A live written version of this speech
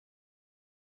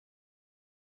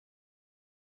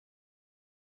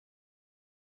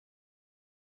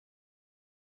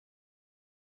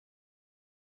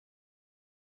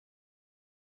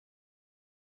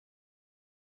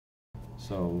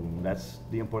So that's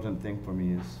the important thing for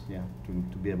me is, yeah,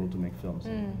 to be able to make films.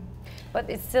 But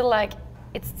it's still like,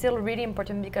 it's still really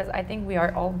important because I think we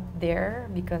are all there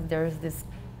because there's this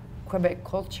Quebec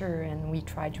culture and we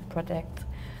try to protect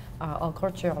our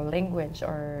culture, our language,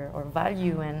 our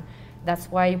value, and that's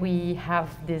why we have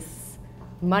this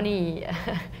money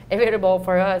available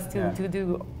for us to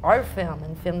do our film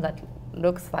and film that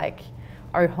looks like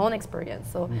our own experience.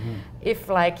 So if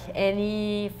like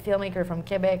any filmmaker from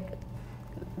Quebec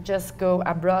just go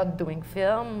abroad doing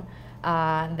film,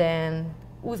 then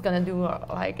who's gonna do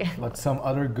like? But some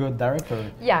other good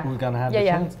director who's gonna have the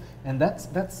chance, and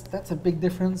that's a big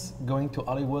difference going to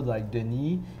Hollywood like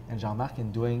Denis and Jean-Marc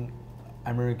and doing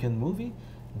American movie,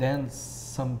 than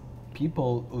some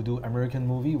people who do American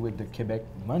movie with the Quebec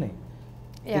money.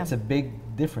 It's a big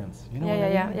difference, you know what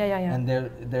I mean? Yeah. And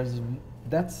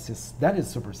that is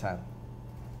super sad.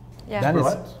 Yeah. That is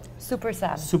super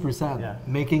sad. Super sad. Yeah.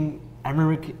 Making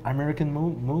American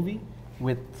movie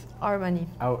with our money.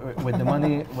 With the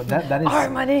money. That is our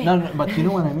money. No, but you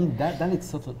know what I mean. That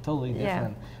is totally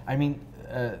different. I mean,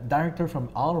 director from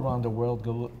all around the world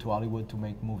go to Hollywood to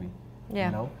make movie. Yeah.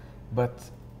 You know, but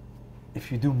if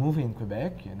you do movie in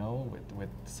Quebec, you know, with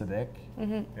Sedek,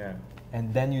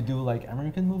 and then you do like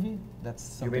American movie, that's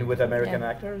something. You mean with American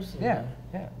actors? Yeah,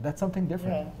 that's something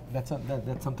different. That's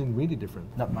something really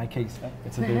different. Not my case.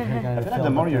 It's a different kind of I feel film.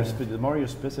 like the more you're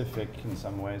specific in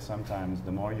some way, sometimes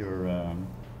the more you're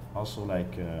also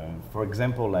like, for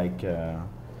example, like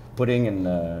putting in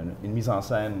mise en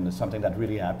scène something that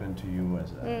really happened to you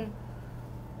as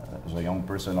a young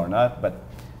person or not, but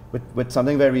with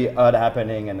something very odd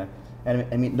happening, and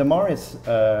I mean the more it's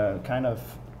kind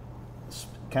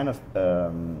of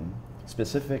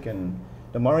specific, and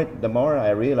the more I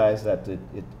realize that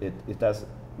it has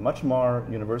much more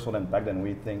universal impact than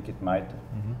we think it might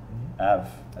have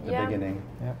at the beginning.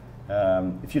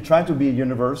 Yeah. If you try to be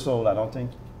universal, I don't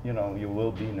think you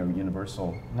will be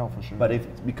universal. No, for sure. But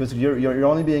because you're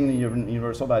only being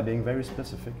universal by being very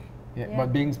specific. Yeah.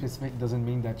 But being specific doesn't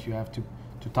mean that you have to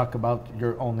talk about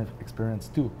your own experience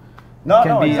too. No, it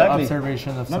can be exactly.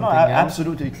 Observation of something else. else.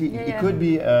 Absolutely. It could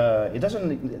be. It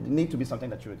doesn't need to be something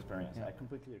that you experience. I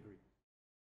completely agree.